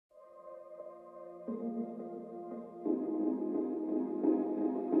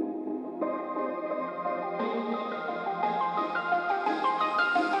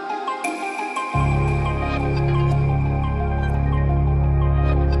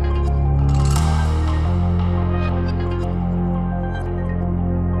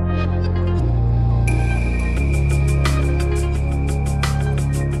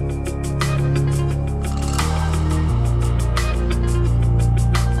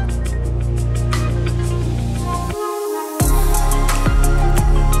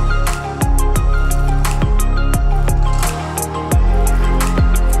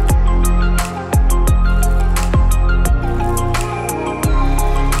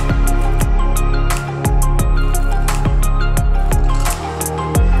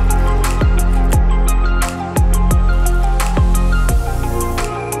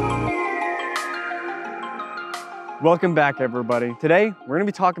Welcome back, everybody. Today, we're gonna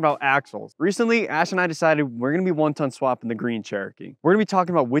be talking about axles. Recently, Ash and I decided we're gonna be one-ton swapping the green Cherokee. We're gonna be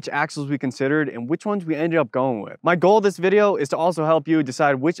talking about which axles we considered and which ones we ended up going with. My goal of this video is to also help you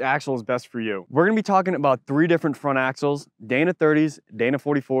decide which axle is best for you. We're gonna be talking about 3 different front axles: Dana 30s, Dana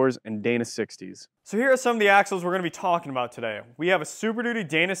 44s, and Dana 60s. So here are some of the axles we're gonna be talking about today. We have a Super Duty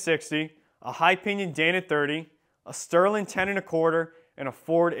Dana 60, a High Pinion Dana 30, a Sterling 10 1/4, and a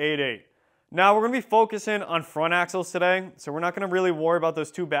Ford 8.8. Now we're going to be focusing on front axles today, so we're not going to really worry about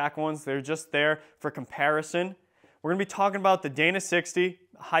those 2 back ones. They're just there for comparison. We're going to be talking about the Dana 60,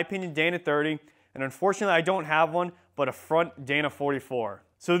 High Pinion Dana 30, and unfortunately I don't have one, but a front Dana 44.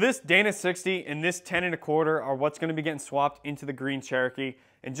 So this Dana 60 and this 10 1/4 are what's going to be getting swapped into the green Cherokee.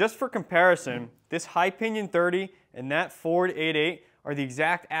 And just for comparison, this High Pinion 30 and that Ford 8.8 are the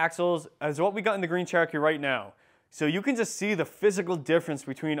exact axles as what we got in the green Cherokee right now. So you can just see the physical difference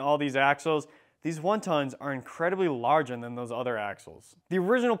between all these axles. These 1-tons are incredibly larger than those other axles. The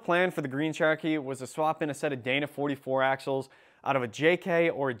original plan for the green Cherokee was to swap in a set of Dana 44 axles out of a JK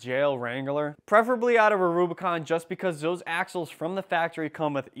or a JL Wrangler, preferably out of a Rubicon, just because those axles from the factory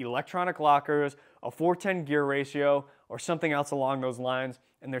come with electronic lockers, a 4:10 gear ratio, or something else along those lines,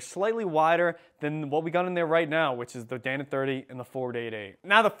 and they're slightly wider than what we got in there right now, which is the Dana 30 and the Ford 8.8.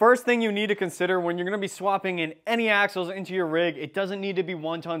 Now, the first thing you need to consider when you're going to be swapping in any axles into your rig, it doesn't need to be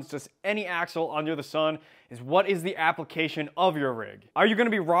 1-tons, just any axle under the sun, is what is the application of your rig. Are you going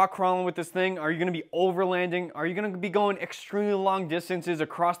to be rock crawling with this thing? Are you going to be overlanding? Are you going to be going extremely long distances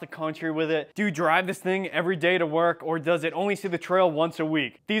across the country with it? Do you drive this thing every day to work, or does it only see the trail once a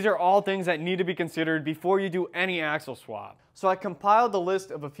week? These are all things that need to be considered before you do any axle swap. So I compiled a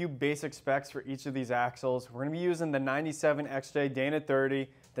list of a few basic specs for each of these axles. We're going to be using the 97 XJ Dana 30,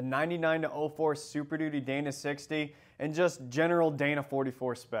 the 99-04 Super Duty Dana 60, and just general Dana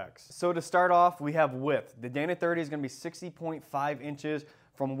 44 specs. So to start off, we have width. The Dana 30 is going to be 60.5 inches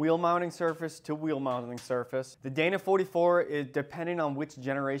from wheel mounting surface to wheel mounting surface. The Dana 44 is, depending on which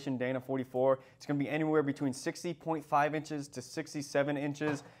generation Dana 44, it's going to be anywhere between 60.5 inches to 67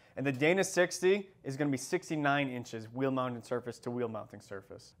 inches. And the Dana 60 is going to be 69 inches wheel mounting surface to wheel mounting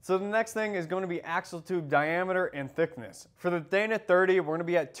surface. So the next thing is going to be axle tube diameter and thickness. For the Dana 30, we're going to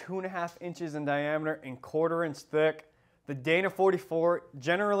be at 2.5 inches in diameter and 1/4 inch thick. The Dana 44,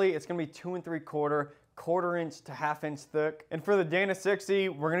 generally it's going to be 2 3/4, 1/4 inch to 1/2 inch thick. And for the Dana 60,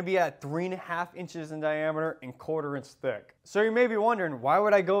 we're going to be at 3.5 inches in diameter and 1/4 inch thick. So you may be wondering, why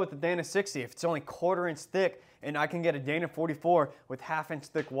would I go with the Dana 60 if it's only 1/4 inch thick and I can get a Dana 44 with 1/2 inch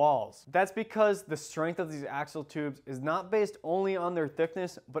thick walls? That's because the strength of these axle tubes is not based only on their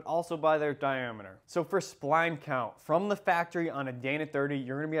thickness, but also by their diameter. So for spline count, from the factory on a Dana 30,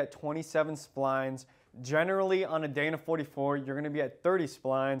 you're going to be at 27 splines. Generally on a Dana 44, you're going to be at 30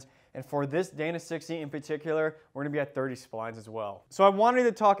 splines. And for this Dana 60 in particular, we're going to be at 30 splines as well. So I wanted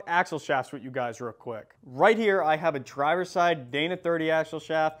to talk axle shafts with you guys real quick. Right here, I have a driver's side Dana 30 axle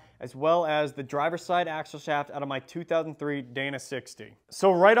shaft, as well as the driver's side axle shaft out of my 2003 Dana 60.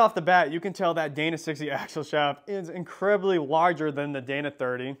 So right off the bat, you can tell that Dana 60 axle shaft is incredibly larger than the Dana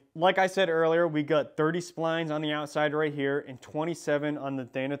 30. Like I said earlier, we got 30 splines on the outside right here and 27 on the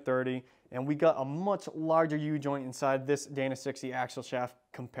Dana 30. And we got a much larger U-joint inside this Dana 60 axle shaft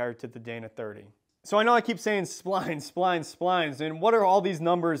compared to the Dana 30. So I know I keep saying splines, splines, splines, and what do all these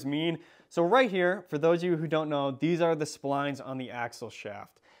numbers mean? So right here, for those of you who don't know, these are the splines on the axle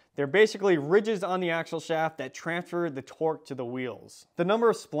shaft. They're basically ridges on the axle shaft that transfer the torque to the wheels. The number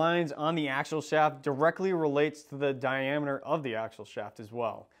of splines on the axle shaft directly relates to the diameter of the axle shaft as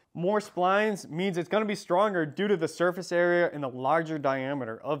well. More splines means it's going to be stronger due to the surface area and the larger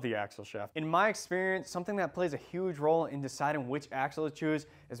diameter of the axle shaft. In my experience, something that plays a huge role in deciding which axle to choose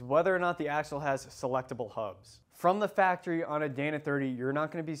is whether or not the axle has selectable hubs. From the factory on a Dana 30, you're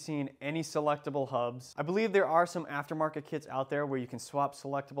not going to be seeing any selectable hubs. I believe there are some aftermarket kits out there where you can swap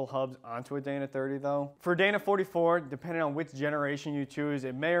selectable hubs onto a Dana 30 though. For Dana 44, depending on which generation you choose,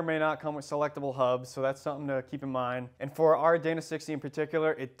 it may or may not come with selectable hubs, so that's something to keep in mind. And for our Dana 60 in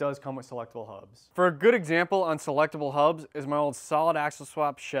particular, it does come with selectable hubs. For a good example on selectable hubs is my old solid axle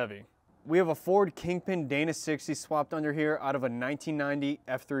swap Chevy. We have a Ford Kingpin Dana 60 swapped under here out of a 1990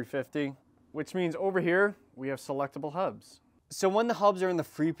 F350, which means over here we have selectable hubs. So when the hubs are in the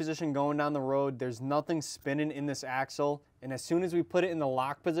free position going down the road, there's nothing spinning in this axle, and as soon as we put it in the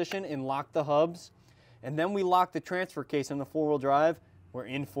lock position and lock the hubs, and then we lock the transfer case in the four-wheel drive, we're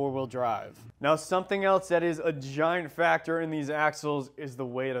in four-wheel drive. Now something else that is a giant factor in these axles is the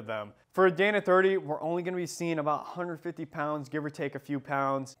weight of them. For a Dana 30, we're only going to be seeing about 150 pounds, give or take a few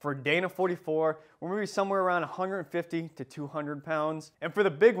pounds. For a Dana 44, we're going to be somewhere around 150 to 200 pounds. And for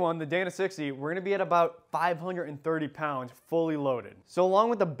the big one, the Dana 60, we're going to be at about 530 pounds fully loaded. So along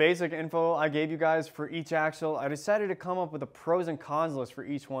with the basic info I gave you guys for each axle, I decided to come up with a pros and cons list for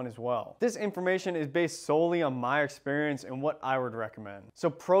each one as well. This information is based solely on my experience and what I would recommend. So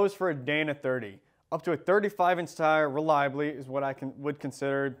pros for a Dana 30. Up to a 35-inch tire reliably is what I would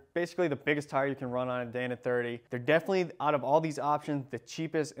consider basically the biggest tire you can run on a Dana 30. They're definitely, out of all these options, the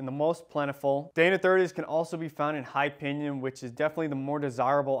cheapest and the most plentiful. Dana 30s can also be found in high pinion, which is definitely the more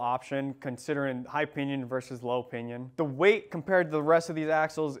desirable option considering high pinion versus low pinion. The weight compared to the rest of these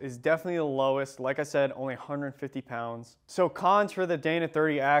axles is definitely the lowest. Like I said, only 150 pounds. So cons for the Dana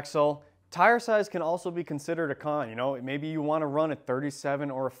 30 axle. Tire size can also be considered a con. You know, maybe you want to run a 37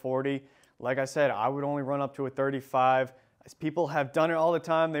 or a 40. Like I said, I would only run up to a 35. As people have done it all the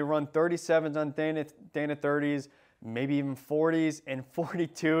time. They run 37s on Dana 30s, maybe even 40s and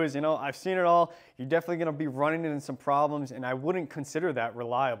 42s. You know, I've seen it all. You're definitely going to be running into some problems, and I wouldn't consider that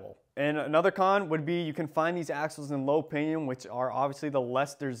reliable. And another con would be you can find these axles in low pinion, which are obviously the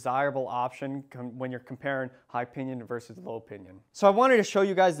less desirable option when you're comparing high pinion versus low pinion. So I wanted to show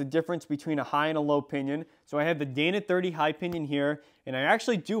you guys the difference between a high and a low pinion. So I have the Dana 30 high pinion here, and I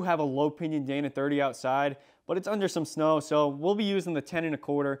actually do have a low pinion Dana 30 outside, but it's under some snow, so we'll be using the 10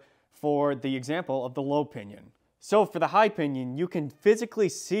 1/4 for the example of the low pinion. So for the high pinion, you can physically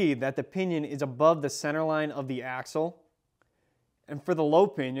see that the pinion is above the center line of the axle. And for the low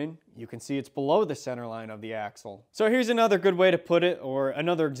pinion, you can see it's below the center line of the axle. So here's another good way to put it, or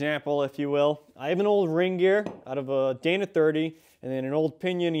another example, if you will. I have an old ring gear out of a Dana 30, and then an old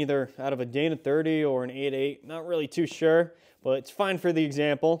pinion either out of a Dana 30 or an 8.8. Not really too sure, but it's fine for the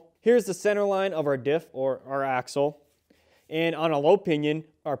example. Here's the center line of our diff, or our axle. And on a low pinion,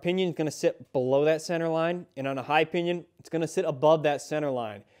 our pinion is going to sit below that center line, and on a high pinion, it's going to sit above that center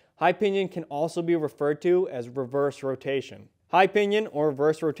line. High pinion can also be referred to as reverse rotation. High pinion or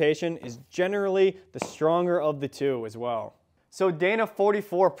reverse rotation is generally the stronger of the two as well. So Dana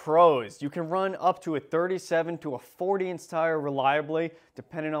 44 Pros, you can run up to a 37 to a 40-inch tire reliably,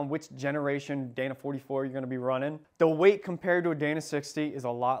 depending on which generation Dana 44 you're going to be running. The weight compared to a Dana 60 is a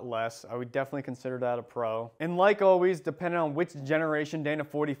lot less. I would definitely consider that a pro. And like always, depending on which generation Dana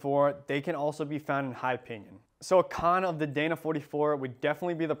 44, they can also be found in high pinion. So a con of the Dana 44 would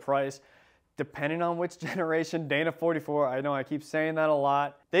definitely be the price. Depending on which generation Dana 44, I know I keep saying that a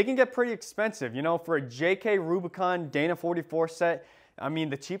lot, they can get pretty expensive. You know, for a JK Rubicon Dana 44 set, I mean,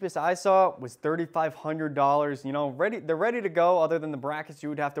 the cheapest I saw was $3,500. You know, they're ready to go, other than the brackets you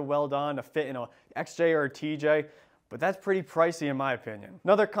would have to weld on to fit in a XJ or a TJ. But that's pretty pricey in my opinion.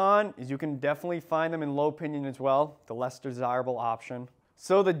 Another con is you can definitely find them in low pinion as well, the less desirable option.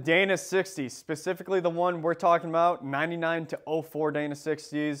 So the Dana 60s, specifically the one we're talking about, 99 to 04 Dana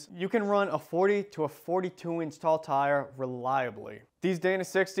 60s, you can run a 40 to a 42-inch tall tire reliably. These Dana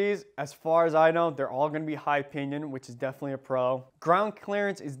 60s, as far as I know, they're all going to be high pinion, which is definitely a pro. Ground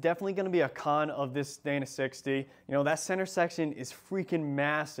clearance is definitely going to be a con of this Dana 60. You know, that center section is freaking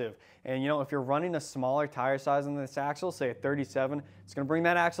massive. And you know, if you're running a smaller tire size on this axle, say a 37, it's going to bring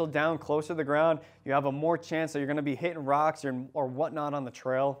that axle down closer to the ground. You have a more chance that you're going to be hitting rocks or whatnot on the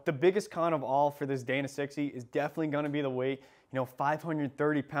trail. The biggest con of all for this Dana 60 is definitely going to be the weight. You know,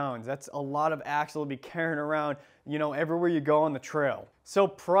 530 pounds. That's a lot of axle to be carrying around, you know, everywhere you go on the trail. So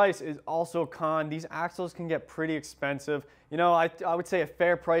price is also a con. These axles can get pretty expensive. You know, I would say a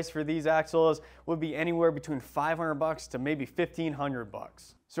fair price for these axles would be anywhere between $500 to maybe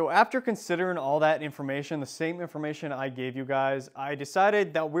 $1,500. So after considering all that information, the same information I gave you guys, I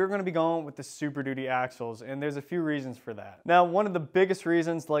decided that we're going to be going with the Super Duty axles, and there's a few reasons for that. Now, one of the biggest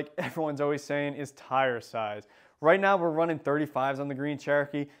reasons, like everyone's always saying, is tire size. Right now we're running 35s on the green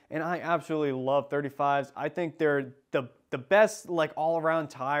Cherokee, and I absolutely love 35s. I think they're the best like all-around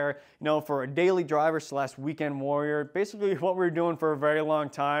tire, you know, for a daily driver / weekend warrior. Basically what we're doing for a very long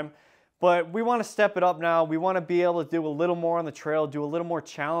time. But we want to step it up now. We want to be able to do a little more on the trail, do a little more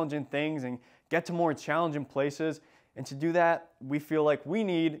challenging things, and get to more challenging places. And to do that, we feel like we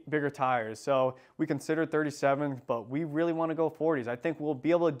need bigger tires. So we consider 37, but we really want to go 40s. I think we'll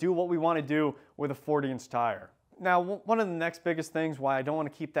be able to do what we want to do with a 40-inch tire. Now, one of the next biggest things why I don't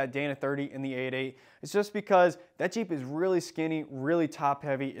want to keep that Dana 30 in the 8.8 is just because that Jeep is really skinny, really top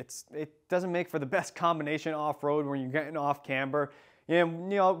heavy. It doesn't make for the best combination off-road when you're getting off camber.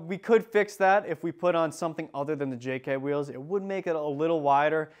 And, you know, we could fix that if we put on something other than the JK wheels. It would make it a little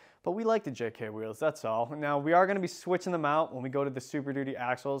wider, but we like the JK wheels, that's all. Now, we are going to be switching them out when we go to the Super Duty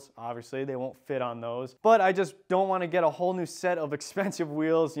axles. Obviously, they won't fit on those. But I just don't want to get a whole new set of expensive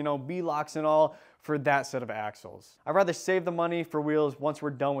wheels, you know, B-locks and all, for that set of axles. I'd rather save the money for wheels once we're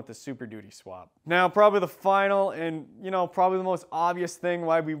done with the Super Duty swap. Now, probably the final and, you know, probably the most obvious thing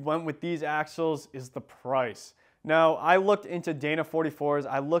why we went with these axles is the price. Now, I looked into Dana 44s.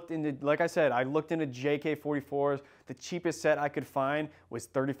 I looked into, like I said, I looked into JK 44s. The cheapest set I could find was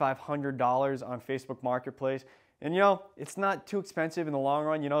 $3,500 on Facebook Marketplace. And, you know, it's not too expensive in the long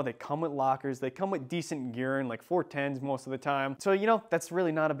run. You know, they come with lockers. They come with decent gearing, like 410s most of the time. So, you know, that's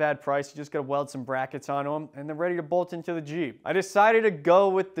really not a bad price. You just gotta weld some brackets onto them, and they're ready to bolt into the Jeep. I decided to go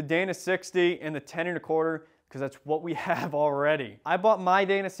with the Dana 60 and the 10 1/4, because that's what we have already. I bought my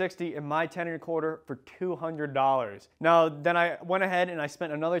Dana 60 and my 10 1/4 for $200. Now, then I went ahead and I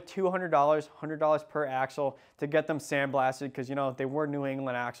spent another $200, $100 per axle to get them sandblasted, because, you know, they were New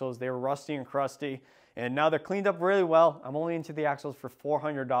England axles. They were rusty and crusty. And now they're cleaned up really well. I'm only into the axles for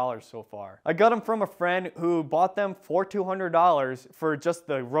 $400 so far. I got them from a friend who bought them for $200 for just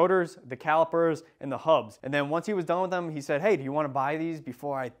the rotors, the calipers, and the hubs. And then once he was done with them, he said, hey, do you want to buy these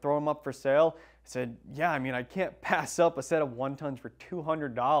before I throw them up for sale? I said, yeah, I mean, I can't pass up a set of 1-tons for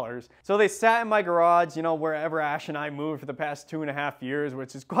 $200. So they sat in my garage, you know, wherever Ash and I moved for the past 2.5 years,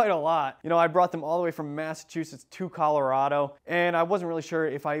 which is quite a lot. You know, I brought them all the way from Massachusetts to Colorado, and I wasn't really sure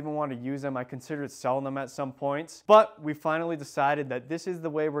if I even wanted to use them. I considered selling them at some points, but we finally decided that this is the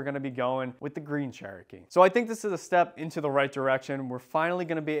way we're gonna be going with the green Cherokee. So I think this is a step into the right direction. We're finally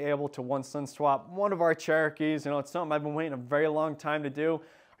gonna be able to one-ton swap one of our Cherokees. You know, it's something I've been waiting a very long time to do.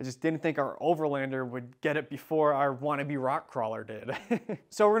 I just didn't think our Overlander would get it before our wannabe rock crawler did.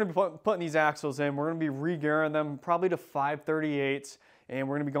 So we're gonna be putting these axles in. We're gonna be re-gearing them probably to 538s, and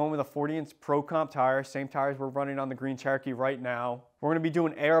we're gonna be going with a 40-inch Pro Comp tire, same tires we're running on the green Cherokee right now. We're gonna be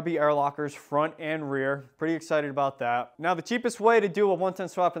doing ARB air lockers front and rear. Pretty excited about that. Now, the cheapest way to do a 1-ton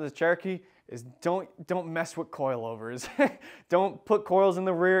swap in the Cherokee is don't mess with coilovers. Don't put coils in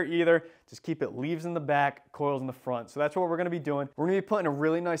the rear either. Just keep it leaves in the back, coils in the front. So that's what we're gonna be doing. We're gonna be putting a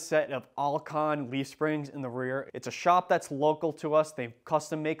really nice set of Alcon leaf springs in the rear. It's a shop that's local to us. They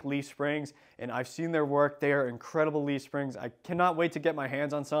custom make leaf springs, and I've seen their work. They are incredible leaf springs. I cannot wait to get my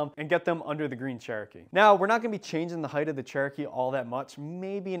hands on some and get them under the green Cherokee. Now, we're not gonna be changing the height of the Cherokee all that much,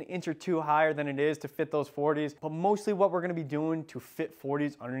 maybe an inch or two higher than it is to fit those 40s, but mostly what we're gonna be doing to fit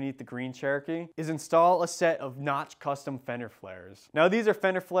 40s underneath the green Cherokee is install a set of notch custom fender flares. Now, these are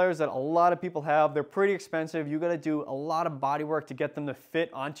fender flares that a lot of people have. They're pretty expensive. You gotta do a lot of body work to get them to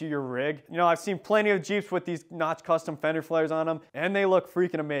fit onto your rig. You know, I've seen plenty of Jeeps with these notch custom fender flares on them, and they look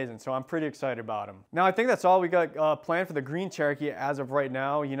freaking amazing, so I'm pretty excited about them. Now, I think that's all we got planned for the green Cherokee as of right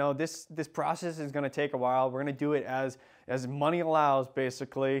now. You know, this process is gonna take a while. We're gonna do it as money allows,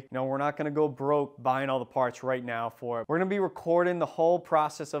 basically. You know, we're not gonna go broke buying all the parts right now for it. We're gonna be recording the whole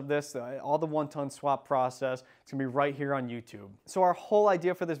process of this, all the 1-ton swap process. It's gonna be right here on YouTube. So our whole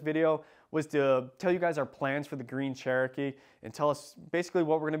idea for this video was to tell you guys our plans for the green Cherokee and tell us basically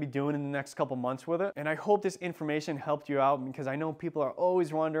what we're gonna be doing in the next couple months with it. And I hope this information helped you out, because I know people are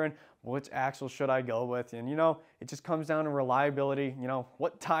always wondering, which axle should I go with? And you know, it just comes down to reliability. You know,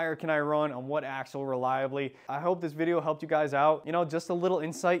 what tire can I run on what axle reliably? I hope this video helped you guys out. You know, just a little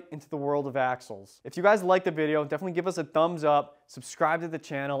insight into the world of axles. If you guys liked the video, definitely give us a thumbs up, subscribe to the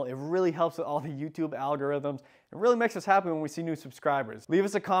channel. It really helps with all the YouTube algorithms. It really makes us happy when we see new subscribers. Leave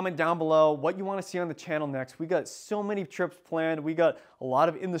us a comment down below what you want to see on the channel next. We got so many trips planned. We got a lot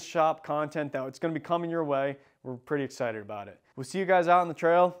of in the shop content that it's going to be coming your way. We're pretty excited about it. We'll see you guys out on the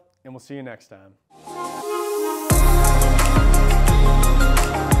trail, and we'll see you next time.